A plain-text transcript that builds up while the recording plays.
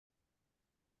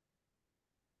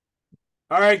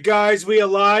All right, guys, we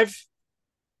alive.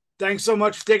 Thanks so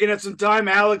much for taking us some time,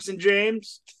 Alex and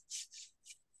James.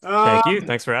 Thank you. Um,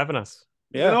 Thanks for having us.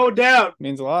 Yeah, no doubt.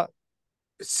 means a lot.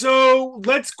 So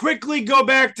let's quickly go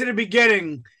back to the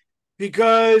beginning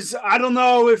because I don't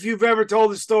know if you've ever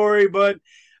told the story, but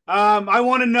I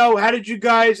want to know, how did you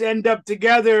guys end up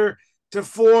together to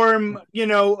form,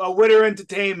 a Witter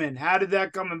Entertainment? How did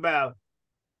that come about?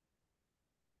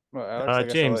 Well, Alex, I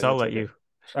guess I'll James, let you I'll let take it. you.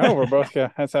 Oh, we're both yeah,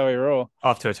 that's how we roll.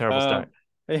 Off to a terrible Um, start.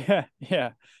 yeah,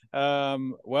 yeah.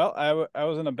 Well, I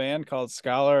was in a band called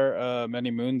Scholar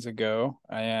many moons ago,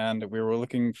 and we were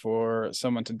looking for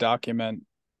someone to document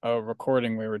a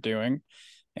recording we were doing.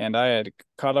 And I had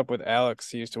caught up with Alex.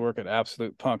 He used to work at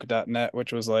absolutepunk.net,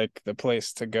 which was like the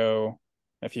place to go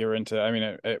if you were into. I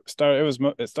mean, it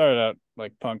started out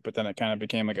like punk, but then it kind of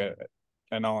became like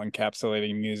an all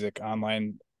encapsulating music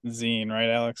online zine, right,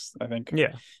 Alex? I think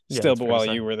Yeah. Yeah, still, that's but fair to while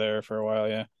say. you were there for a while,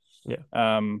 yeah. Yeah.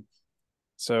 Um,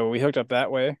 so we hooked up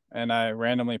that way, and I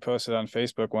randomly posted on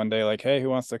Facebook one day, like, "Hey, who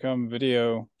wants to come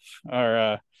video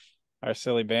our our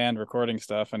silly band recording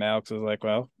stuff?" And Alex was like,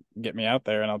 "Well, get me out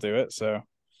there, and I'll do it." So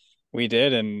we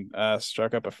did, and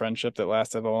struck up a friendship that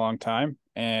lasted a long time.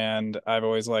 And I've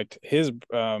always liked his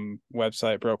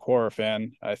website,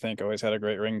 BrokeHorrorFan. I think always had a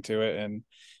great ring to it,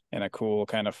 and a cool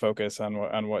kind of focus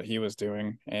on what he was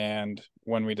doing. And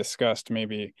when we discussed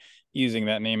maybe using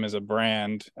that name as a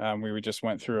brand, we just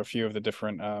went through a few of the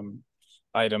different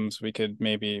items we could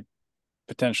maybe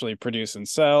potentially produce and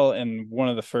sell. And one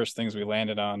of the first things we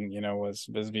landed on, was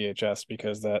VHS,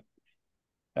 because that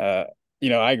uh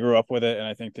I grew up with it, and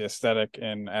I think the aesthetic,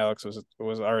 and Alex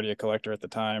was already a collector at the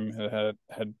time,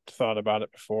 had thought about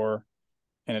it before,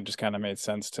 and it just kind of made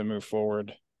sense to move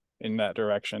forward in that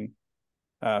direction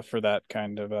for that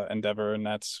kind of endeavor, and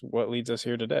that's what leads us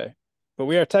here today. But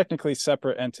we are technically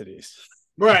separate entities.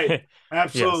 Right. Yes.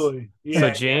 Absolutely. So Yeah.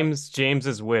 Yeah. James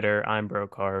is Witter. I'm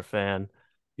Broke Horror Fan.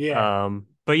 Yeah.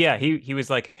 But yeah, he was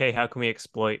like, "Hey, how can we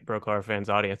exploit Broke Horror Fans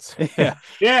audience?" Yeah,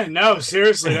 Yeah. No,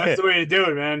 seriously, that's the way to do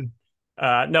it, man.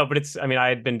 No, but I mean, I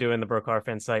had been doing the Broke Horror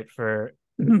Fan site for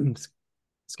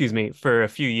excuse me, for a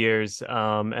few years.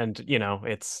 And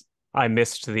I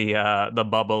missed the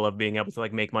bubble of being able to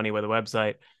like make money with a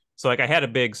website. So like I had a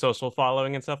big social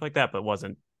following and stuff like that, but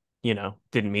wasn't,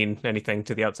 didn't mean anything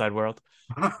to the outside world.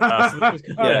 So this was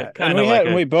kind yeah, of and kind of like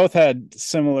we a both had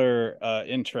similar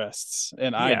interests,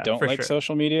 and I yeah, don't for like sure.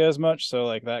 social media as much, so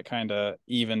like that kind of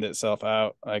evened itself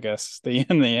out, I guess, the yin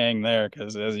and the yang there,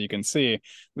 because as you can see,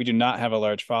 we do not have a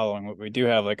large following, but we do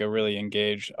have like a really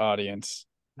engaged audience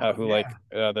who Yeah. like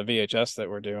the VHS that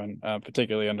we're doing,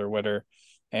 particularly under Witter,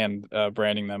 and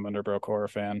branding them under Broke Horror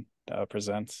Fan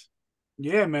presents.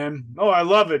 Yeah, man. Oh, I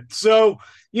love it. So,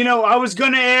 I was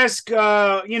gonna ask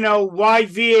why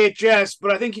VHS, but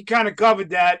I think you kind of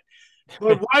covered that.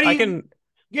 But why do I you can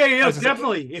yeah, I yeah, was gonna say,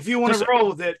 definitely. If you want just to roll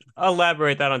with it.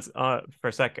 elaborate that on for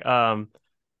a sec.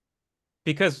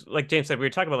 Because like James said, we were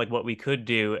talking about like what we could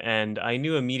do, and I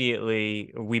knew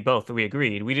immediately we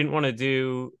agreed we didn't want to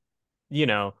do, you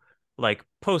know, like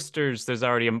posters. There's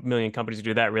already a million companies who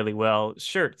do that really well.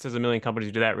 Shirts, there's a million companies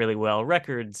who do that really well.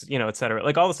 Records, etc.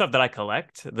 Like all the stuff that I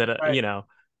collect that Right.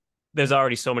 there's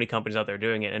already so many companies out there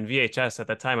doing it. And VHS at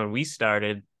the time when we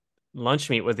started, Lunch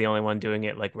Meat was the only one doing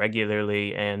it like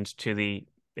regularly and to the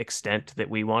extent that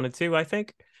we wanted to, I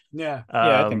think. Yeah.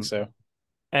 Yeah, I think Um, so.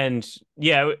 and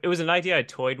yeah, it was an idea I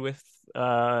toyed with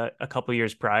a couple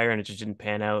years prior, and it just didn't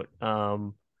pan out.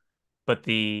 But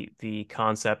the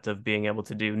concept of being able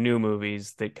to do new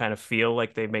movies that kind of feel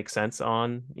like they make sense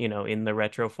on, in the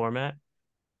retro format,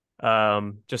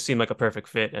 just seemed like a perfect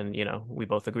fit. And we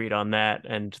both agreed on that,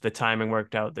 and the timing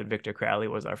worked out that Victor Crowley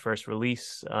was our first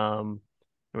release.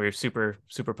 We were super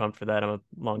super pumped for that. I'm a Yeah,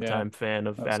 longtime fan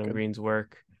of that's Adam good. Green's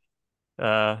work.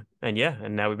 And yeah,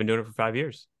 and now we've been doing it for 5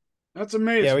 years. That's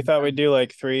Yeah, we amazing, thought we'd man. do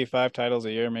like 3, 5 titles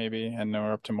a year maybe, and now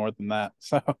we're up to more than that.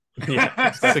 So Yeah,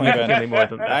 it's definitely been. significantly more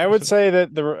than that. I would say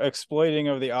that the exploiting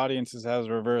of the audiences has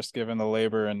reversed given the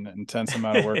labor and intense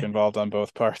amount of work involved on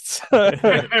both parts.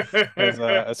 As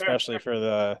especially for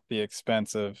the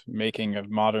expense of making a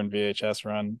modern VHS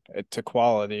run to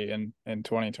quality in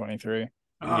 2023,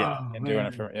 Yeah. Oh and doing it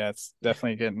man. for, yeah, it's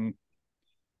definitely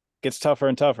gets tougher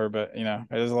and tougher, but it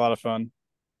is a lot of fun,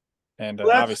 and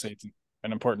Well, obviously it's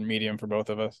an important medium for both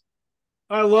of us.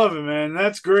 I love it, man.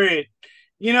 That's great.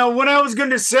 What I was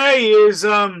going to say is,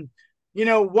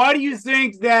 why do you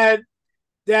think that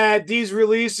these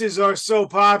releases are so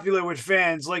popular with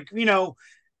fans? Like,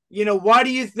 why do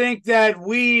you think that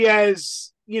we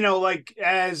as, like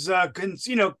as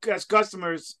as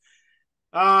customers,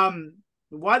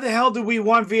 why the hell do we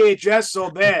want VHS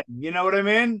so bad? You know what I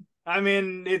mean? I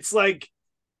mean, it's like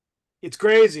It's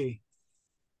crazy.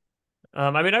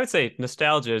 I mean, I would say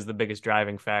nostalgia is the biggest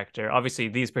driving factor. Obviously,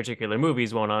 these particular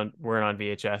movies weren't on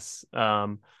VHS,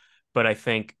 but I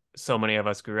think so many of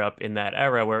us grew up in that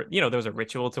era where there was a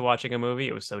ritual to watching a movie.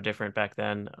 It was so different back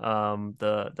then.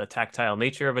 The tactile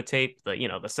nature of a tape,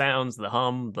 the sounds, the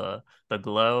hum, the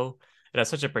glow. It has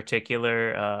such a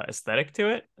particular aesthetic to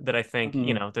it that I think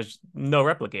there's no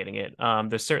replicating it.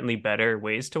 There's certainly better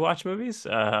ways to watch movies.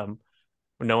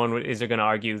 No one is going to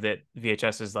argue that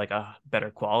VHS is like a better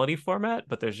quality format,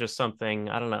 but there's just something,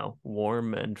 I don't know,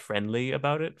 warm and friendly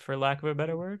about it, for lack of a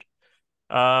better word.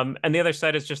 And the other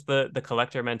side is just the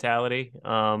collector mentality.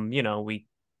 A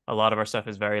lot of our stuff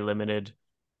is very limited.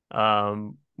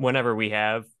 Whenever we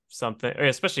have something, or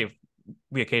especially if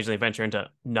we occasionally venture into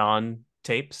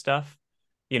non-tape stuff,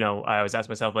 I always ask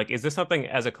myself, like, is this something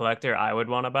as a collector I would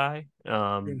want to buy?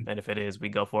 And if it is, we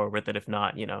go forward with it. If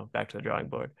not, back to the drawing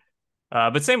board.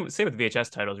 But same with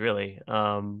VHS titles, really.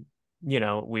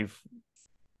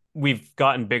 We've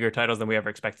gotten bigger titles than we ever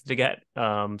expected to get.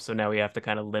 So now we have to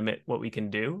kind of limit what we can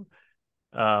do.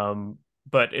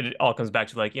 But it all comes back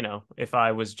to, like, if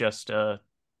I was just a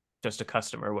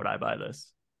customer, would I buy this?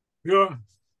 Yeah.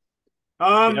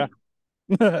 Yeah.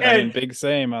 I mean, big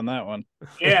same on that one.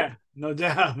 Yeah, no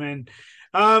doubt, man.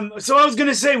 So I was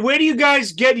gonna say, where do you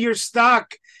guys get your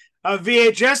stock of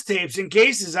VHS tapes and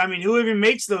cases? I mean, who even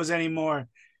makes those anymore?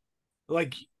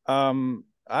 Like,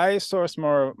 I source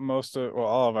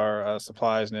all of our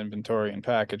supplies and inventory and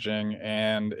packaging,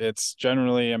 and it's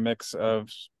generally a mix of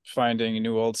finding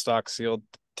new old stock sealed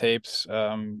tapes,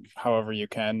 however you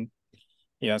can.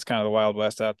 It's kind of the Wild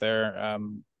West out there.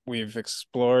 We've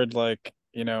explored, like,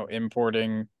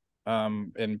 importing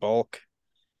in bulk,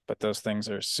 but those things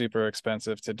are super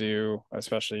expensive to do,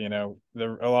 especially, a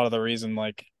lot of the reason,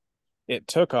 like, it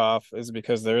took off is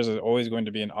because there is always going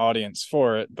to be an audience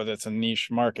for it, but it's a niche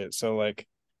market. So, like,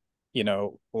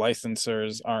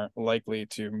 licensors aren't likely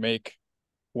to make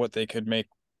what they could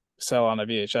sell on a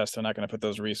VHS. They're not going to put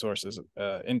those resources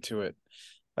into it.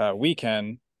 We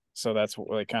can. So that's what,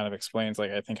 like, kind of explains,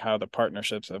 like, I think how the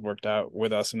partnerships have worked out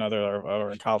with us and other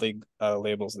our colleague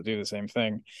labels that do the same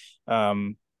thing.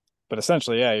 But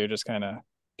essentially, yeah, you're just kind of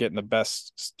getting the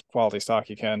best quality stock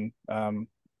you can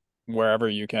wherever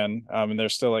you can. And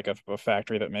there's still, like, a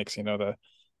factory that makes,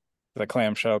 the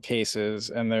clamshell cases,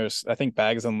 and there's, I think,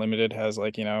 Bags Unlimited has,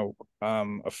 like,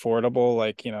 affordable,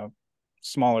 like,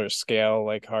 smaller scale,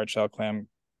 like, hard shell clam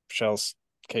shells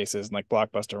cases, and like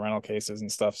blockbuster rental cases and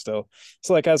stuff still.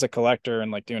 So, like, as a collector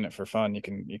and, like, doing it for fun, you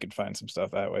can find some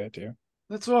stuff that way too.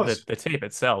 That's awesome. The tape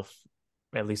itself,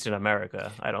 at least in America,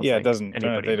 I don't think it doesn't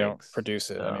anybody they don't makes,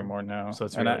 produce it anymore now. So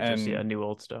it's really just a new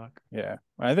old stock. Yeah.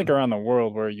 I think around the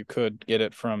world where you could get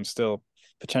it from still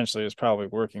potentially is probably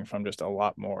working from just a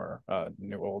lot more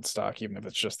new old stock, even if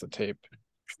it's just the tape.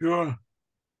 Sure.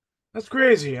 That's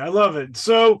crazy. I love it.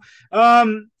 So,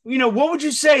 what would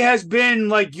you say has been,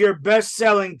 like, your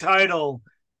best-selling title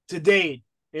to date?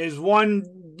 Is one,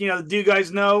 do you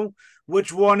guys know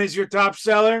which one is your top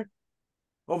seller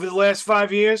over the last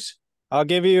 5 years? I'll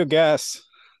give you a guess.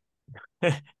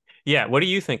 Yeah, what do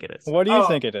you think it is? What do you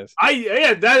think it is?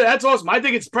 That's awesome. I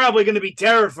think it's probably going to be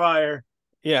Terrifier.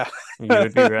 Yeah. You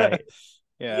would be right.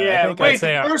 Yeah. Wait,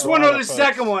 the first one or the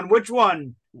second one? Which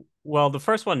one? Well, the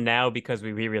first one now, because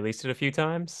we re-released it a few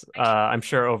times. I'm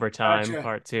sure over time, Gotcha.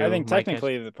 part two. I think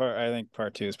technically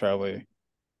part two is probably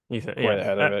way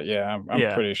ahead of it. Yeah,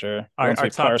 I'm pretty sure. Our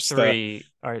top three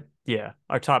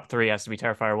our top three has to be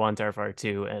Terrifier 1, Terrifier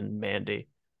 2, and Mandy.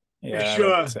 Yeah,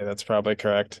 sure. I would say that's probably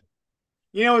correct.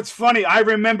 It's funny. I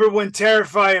remember when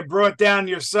Terrifier brought down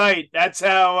your site. That's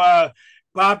how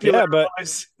popular it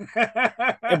was.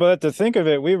 But to think of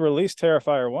it, we released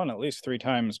Terrifier 1 at least 3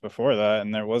 times before that,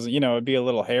 and there wasn't, it'd be a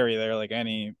little hairy there, like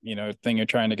any, thing you're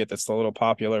trying to get that's a little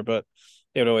popular, but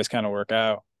it would always kind of work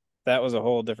out. That was a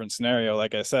whole different scenario.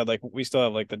 Like I said, like, we still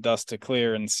have, like, the dust to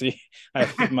clear and see.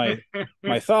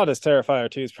 My thought is Terrifier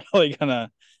 2 is probably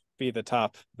gonna be the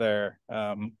top there,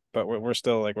 but we're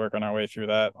still, like, working our way through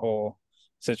that whole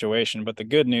situation. But the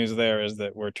good news there is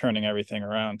that we're turning everything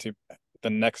around to the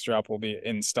next drop will be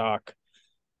in stock,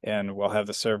 and we'll have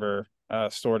the server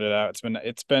sorted out.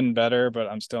 It's been better, but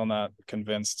I'm still not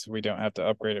convinced we don't have to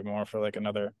upgrade it more for, like,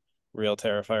 another real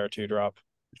Terrifier 2 drop.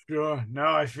 Sure. No,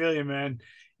 I feel you, man.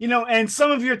 And some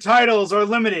of your titles are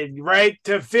limited, right?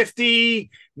 To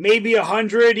 50, maybe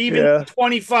 100, even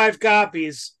 25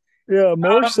 copies. Yeah,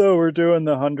 more so we're doing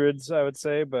the hundreds, I would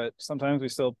say, but sometimes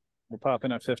we're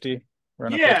popping at 50.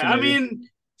 Yeah, 50 I mean,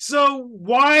 so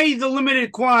why the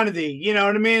limited quantity? You know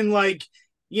what I mean? Like,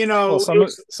 you Well, know,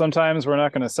 sometimes we're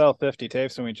not going to sell 50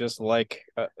 tapes, and we just like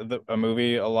a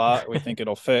movie a lot. We think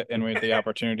it'll fit, and the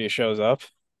opportunity shows up.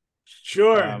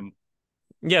 sure.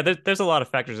 Yeah, there's a lot of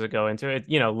factors that go into it.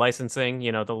 Licensing,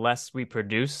 the less we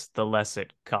produce, the less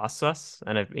it costs us.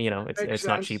 And Makes it's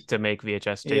not sense. cheap to make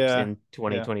VHS tapes Yeah, in yeah,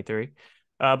 2023.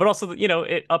 But also,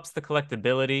 it ups the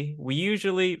collectability. We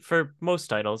usually, for most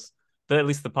titles, at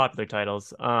least the popular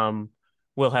titles,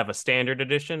 will have a standard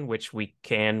edition, which we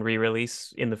can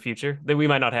re-release in the future. That we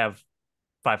might not have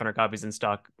 500 copies in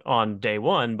stock on day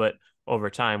one, but over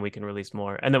time we can release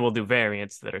more. And then we'll do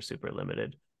variants that are super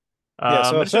limited. yeah.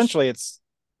 So But it's just essentially, it's.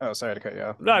 Oh, sorry to cut you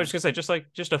off. no, I was just gonna say,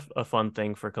 just a fun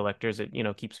thing for collectors. It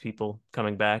keeps people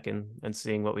coming back and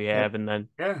seeing what we Yep. have, and then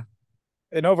Yeah.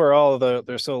 And overall,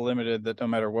 they're so limited that no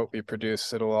matter what we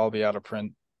produce, it'll all be out of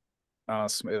print.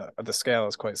 The scale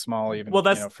is quite small, even well,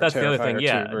 that's for that's the other thing. Terrifier 2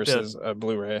 Yeah, versus a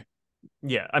Blu-ray.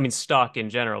 I mean, stock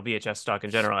in general, VHS stock in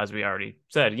general, as we already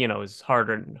said, is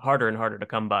harder and harder to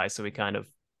come by. So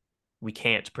we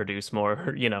can't produce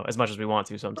more, as much as we want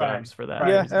to Right. sometimes for that Yeah,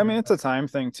 Right. I reason. mean it's a time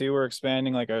thing too. We're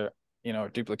expanding like a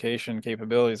duplication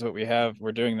capabilities. What we have,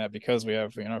 we're doing that because we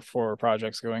have 4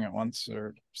 projects going at once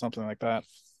or something like that.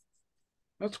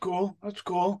 That's cool. That's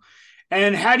cool.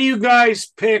 And how do you guys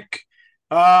pick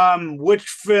which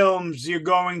films you're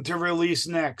going to release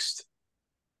next?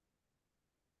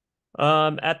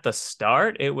 At the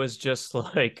start, it was just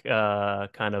like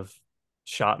kind of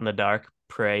shot in the dark,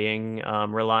 praying,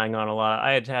 relying on a lot.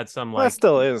 I had some Well, that like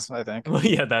still is, I think. well,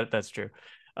 yeah, that's true.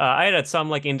 I had some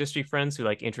like industry friends who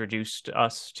like introduced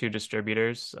us to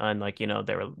distributors and like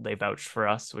they vouched for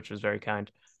us, which was very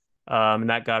kind. And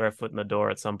that got our foot in the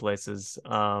door at some places.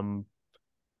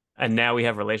 And now we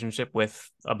have a relationship with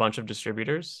a bunch of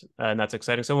distributors, and that's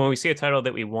exciting. So when we see a title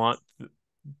that we want,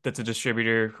 that's a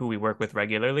distributor who we work with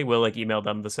regularly, we'll like email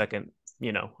them the second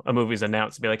a movie's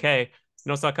announced to be like, hey,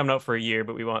 it's not coming out for a year,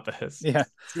 but we want this. Yeah,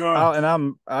 Sure.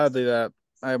 I'll do that.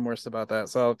 I'm worse about that.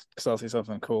 So I'll see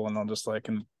something cool and I'll just like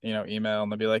email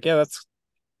and they'll be like, yeah,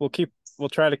 we'll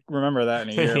try to remember that in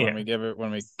a year when Yeah, we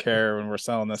when we care when we're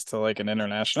selling this to like an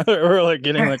international or like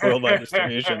getting like worldwide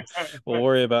distribution. We'll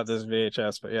worry about this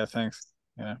VHS. But yeah, thanks.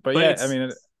 Yeah, but but yeah, I it's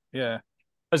mean, yeah,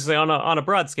 I was say on a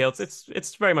broad scale,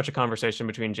 it's very much a conversation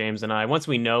between James and I. Once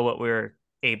we know what we're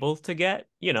able to get,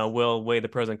 we'll weigh the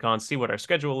pros and cons, see what our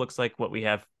schedule looks like, what we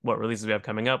have, what releases we have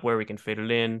coming up, where we can fit it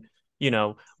in.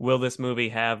 Will this movie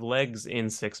have legs in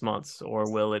 6 months,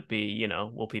 or will it be,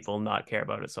 will people not care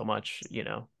about it so much,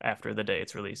 after the day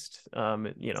it's released?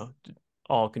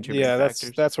 All contributing yeah.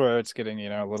 factors. That's where it's getting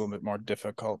a little bit more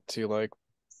difficult to like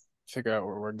figure out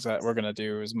what we're gonna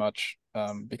do as much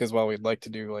because while we'd like to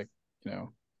do like you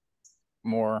know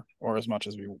more or as much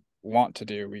as we want to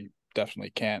do, we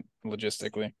definitely can't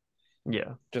logistically.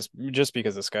 Yeah. Just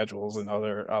because of schedules and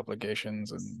other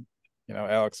obligations, and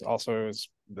Alex also is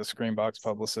the Screenbox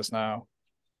publicist now,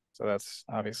 so that's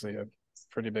obviously a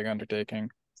pretty big undertaking.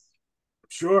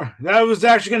 Sure. That was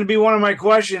actually going to be one of my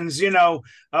questions.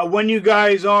 When you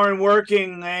guys aren't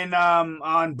working and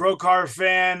on Broke Horror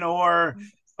Fan or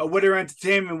Witter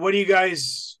Entertainment, what do you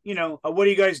guys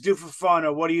do for fun,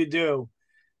 or what do you do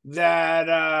that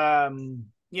Oh,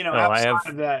 I have outside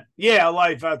of that? Yeah,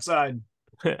 life outside.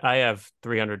 I have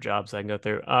 300 jobs I can go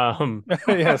through.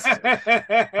 Yes.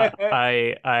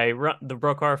 I run the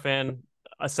Broke Horror Fan,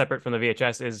 separate from the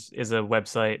VHS, is a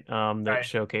website that Right.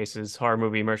 showcases horror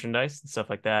movie merchandise and stuff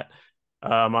like that.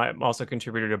 I'm also a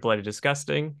contributor to Bloody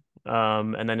Disgusting.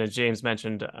 And then as James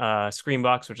mentioned,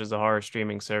 Screenbox, which is a horror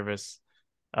streaming service.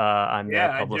 I'm their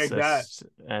Yeah, I dig that. publicist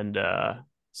and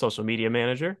social media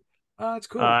manager. Oh, that's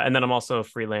cool. And then I'm also a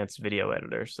freelance video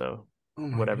editor. So Oh my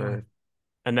god. whatever.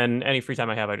 And then any free time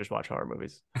I have, I just watch horror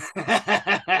movies.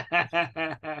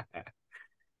 Yeah,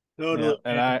 Totally.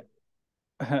 and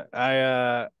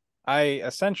I I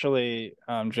essentially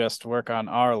just work on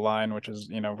our line, which is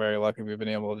very lucky we've been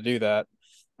able to do that.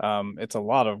 It's a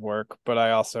lot of work, but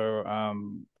I also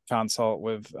consult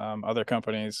with other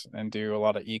companies and do a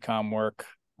lot of e-com work.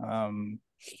 I'm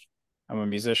a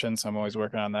musician, so I'm always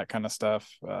working on that kind of stuff,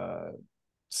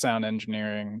 sound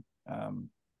engineering,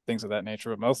 things of that nature.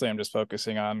 But mostly I'm just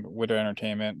focusing on Witter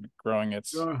Entertainment, growing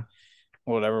its Sure.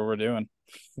 whatever we're doing.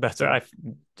 That's right.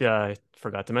 I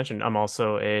forgot to mention, I'm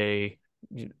also a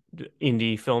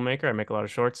indie filmmaker. I make a lot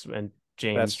of shorts, and That's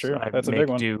James, true. That's a big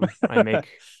one.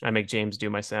 I make James do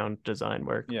my sound design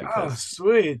work Yeah. Oh, because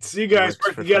sweet. So you he guys works work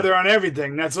for free. together on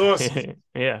everything. That's awesome.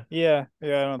 Yeah. Yeah, I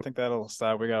don't think that'll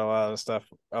stop. We got a lot of stuff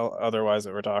otherwise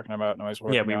that we're talking about and always Yeah,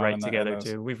 working we on, write and and together those,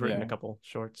 too. We've written a yeah, couple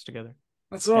shorts together.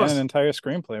 That's and an awesome. entire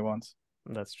screenplay once.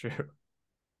 That's true.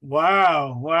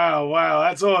 Wow, wow, wow.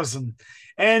 That's awesome.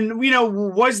 And,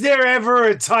 was there ever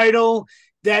a title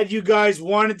that you guys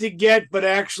wanted to get but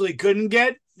actually couldn't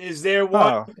get? Is there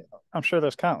one? Oh, I'm sure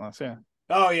there's countless. Yeah.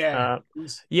 Oh, yeah. Uh,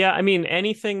 yeah, I mean,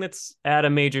 anything that's at a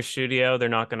major studio, they're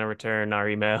not going to return our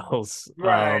emails.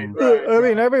 Right, right, I mean,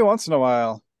 right. every once in a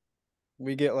while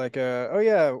we get like oh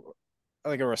yeah,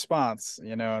 like a response,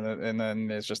 and then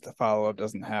it's just the follow up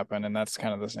doesn't happen, and that's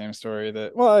kind of the same story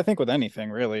that. Well, I think with anything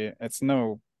really, it's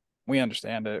no. We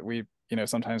understand it.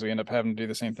 Sometimes we end up having to do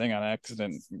the same thing on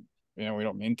accident. We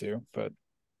don't mean to, but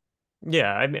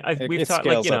Yeah, I mean, we've it talked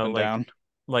like, scales up and down.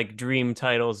 like dream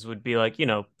titles would be like,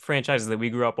 franchises that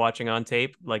we grew up watching on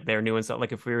tape, like they're new and stuff.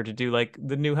 Like if we were to do like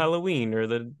the new Halloween or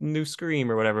the new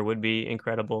Scream or whatever would be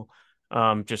incredible.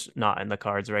 Just not in the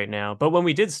cards right now. But when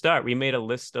we did start, we made a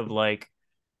list of like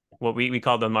what we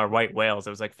called them our white whales.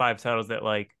 It was like 5 titles that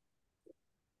like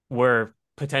were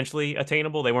potentially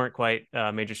attainable. They weren't quite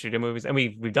major studio movies, and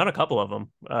we've done a couple of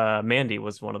them. Mandy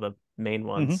was one of the main Mm-hmm.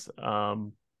 ones.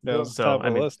 That was So top I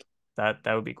of the mean list. that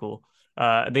would be cool.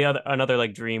 The other another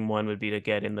like dream one would be to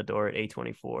get in the door at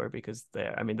A24 because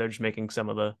they're just making some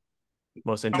of the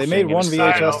most They made interesting and one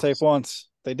VHS original. tape once.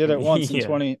 They did it once in Yeah,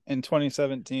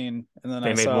 2017, and then they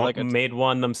I saw like a made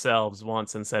one themselves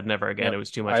once and said never again. yep. It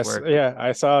was too much work. Yeah,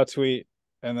 I saw a tweet,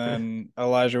 and then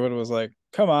Elijah Wood was like,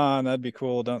 "Come on, that'd be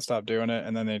cool. Don't stop doing it."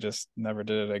 And then they just never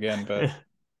did it again. But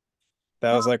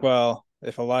that was like, well,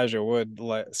 if Elijah Wood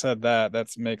said that, that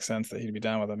makes sense that he'd be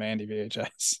down with a Mandy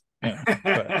VHS.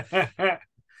 But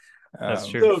That's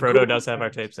true. So Frodo cool. does have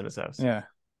our tapes in his house. yeah,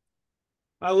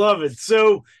 I love it.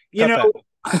 So, you cut know,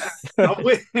 that.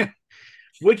 with,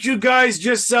 with you guys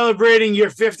just celebrating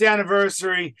your fifth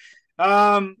anniversary,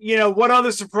 what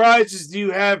other surprises do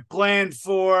you have planned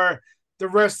for the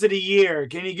rest of the year?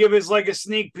 Can you give us like a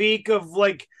sneak peek of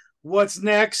like what's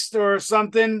next or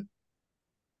something?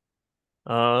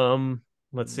 Um,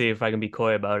 let's see if I can be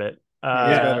coy about it. He's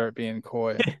Yeah, better at being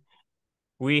coy.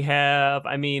 We have,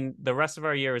 I mean, the rest of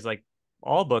our year is like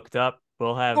all booked up.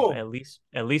 We'll have cool. at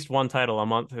least one title a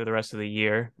month through the rest of the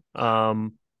year.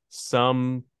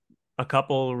 Some a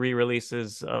couple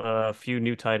re-releases, a few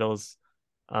new titles.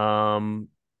 Um,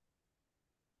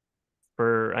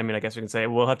 I mean, I guess we can say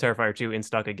we'll have Terrifier 2 in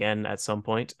stock again at some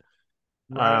point.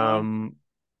 Right on. Um,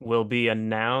 we'll be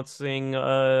announcing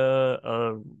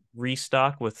a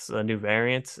restock with a new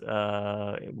variant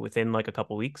within like a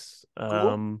couple weeks.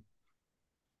 Cool.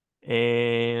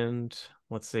 And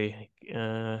let's see,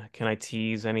 can I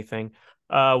tease anything?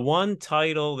 One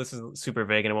title, this is super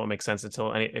vague and it won't make sense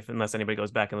unless anybody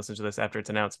goes back and listens to this after it's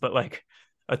announced, but like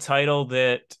a title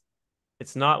that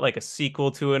it's not like a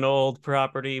sequel to an old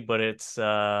property, but it's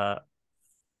I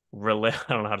don't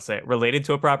know how to say it, related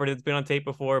to a property that's been on tape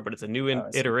before, but it's a new I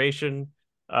see. iteration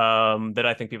that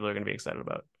I think people are going to be excited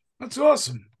about. That's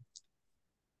awesome.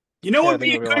 You know Yeah, what I would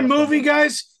think be it'll a be a good lot of fun. movie,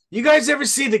 guys? You guys ever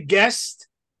see The Guest?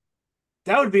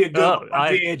 That would be a good Oh, one on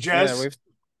I Yeah, VHS.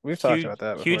 we've talked huge about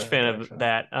that before, huge I think, fan of actually.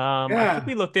 that. I think Yeah.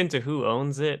 we looked into who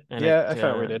owns it, and Yeah, I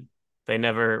thought we did.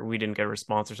 we didn't get a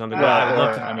response or something. But I Well,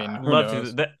 would or I mean, who love to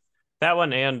knows? that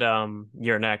one and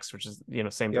Your Next, which is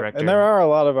same Yep. And there director. are a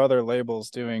lot of other labels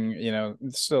doing,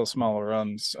 still smaller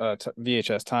runs,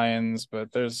 VHS tie-ins,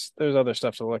 but there's other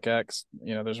stuff to look at. 'Cause,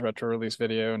 there's retro release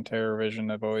video and Terror Vision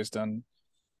have always done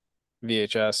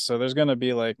VHS. So there's going to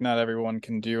be like not everyone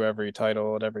can do every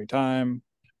title at every time.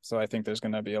 So I think there's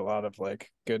going to be a lot of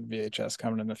like good VHS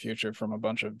coming in the future from a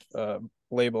bunch of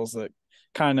labels that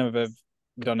kind of have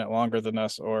done it longer than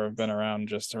us or have been around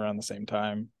just around the same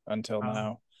time until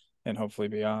now and hopefully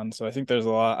beyond. So I think there's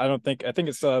a lot. I think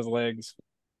it still has legs,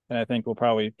 and I think we'll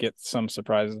probably get some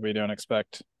surprises we don't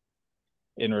expect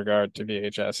in regard to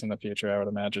VHS in the future, I would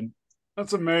imagine.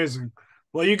 That's amazing.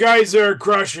 Well, you guys are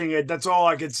crushing it. That's all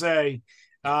I could say.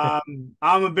 I'm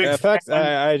a big In fact,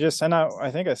 fan. I just sent out.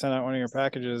 I think I sent out one of your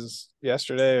packages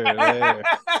yesterday or today.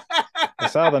 I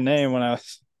saw the name when I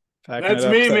was packing it That's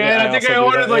up. me, So yeah, man. I I think also I do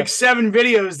ordered that. Yeah. like 7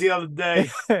 videos the other day.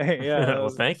 Yeah. Well,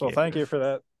 thank Well, you. thank you for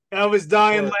that I was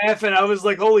dying support. laughing. I was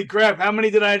like, "Holy crap! How many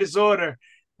did I just order?"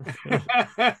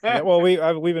 Yeah. Well,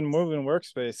 we've been moving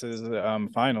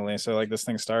workspaces finally. So like this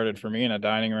thing started for me in a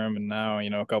dining room, and now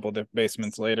a couple of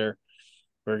basements later,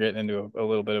 we're getting into a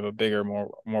little bit of a bigger, more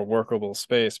workable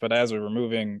space. But as we were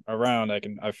moving around,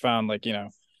 I found like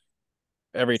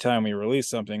every time we release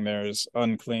something, there's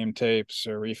unclaimed tapes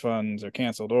or refunds or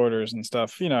canceled orders and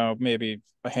stuff. Maybe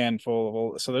a handful of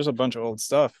old. So there's a bunch of old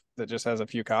stuff that just has a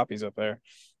few copies up there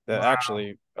that Wow.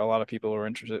 actually a lot of people were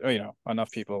interested.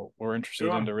 Enough people were interested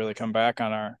in Sure. to really come back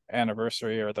on our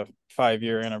anniversary or the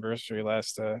 5-year anniversary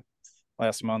last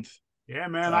month. Yeah,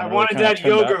 man. I Really wanted kind of that turned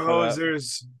yoga out for that.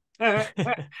 hosers.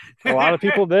 A lot of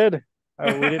people did.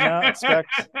 We did not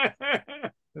expect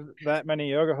that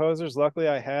many yoga hosers. Luckily,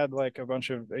 I had like a bunch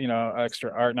of,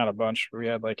 extra art, not a bunch, but we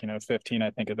had like, 15, I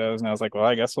think, of those. And I was like, well,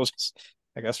 I guess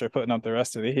we're putting up the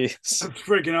rest of these. That's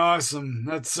freaking awesome.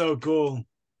 That's so cool.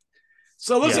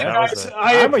 So listen, Yeah, guys,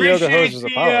 I I'm a yoga appreciate hoser's the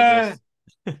apologist.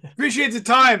 appreciate the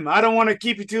time. I don't want to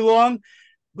keep you too long,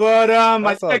 but I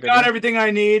That's all think I good, got man. everything I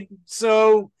need.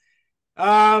 So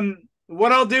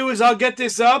what I'll do is I'll get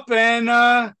this up,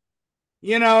 and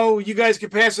you guys can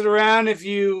pass it around if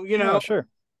Yeah, sure.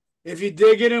 if you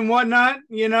dig it and whatnot,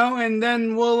 and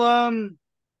then we'll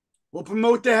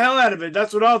promote the hell out of it.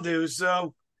 That's what I'll do.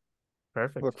 So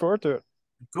Perfect. Look forward to it.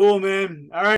 cool, man. All right.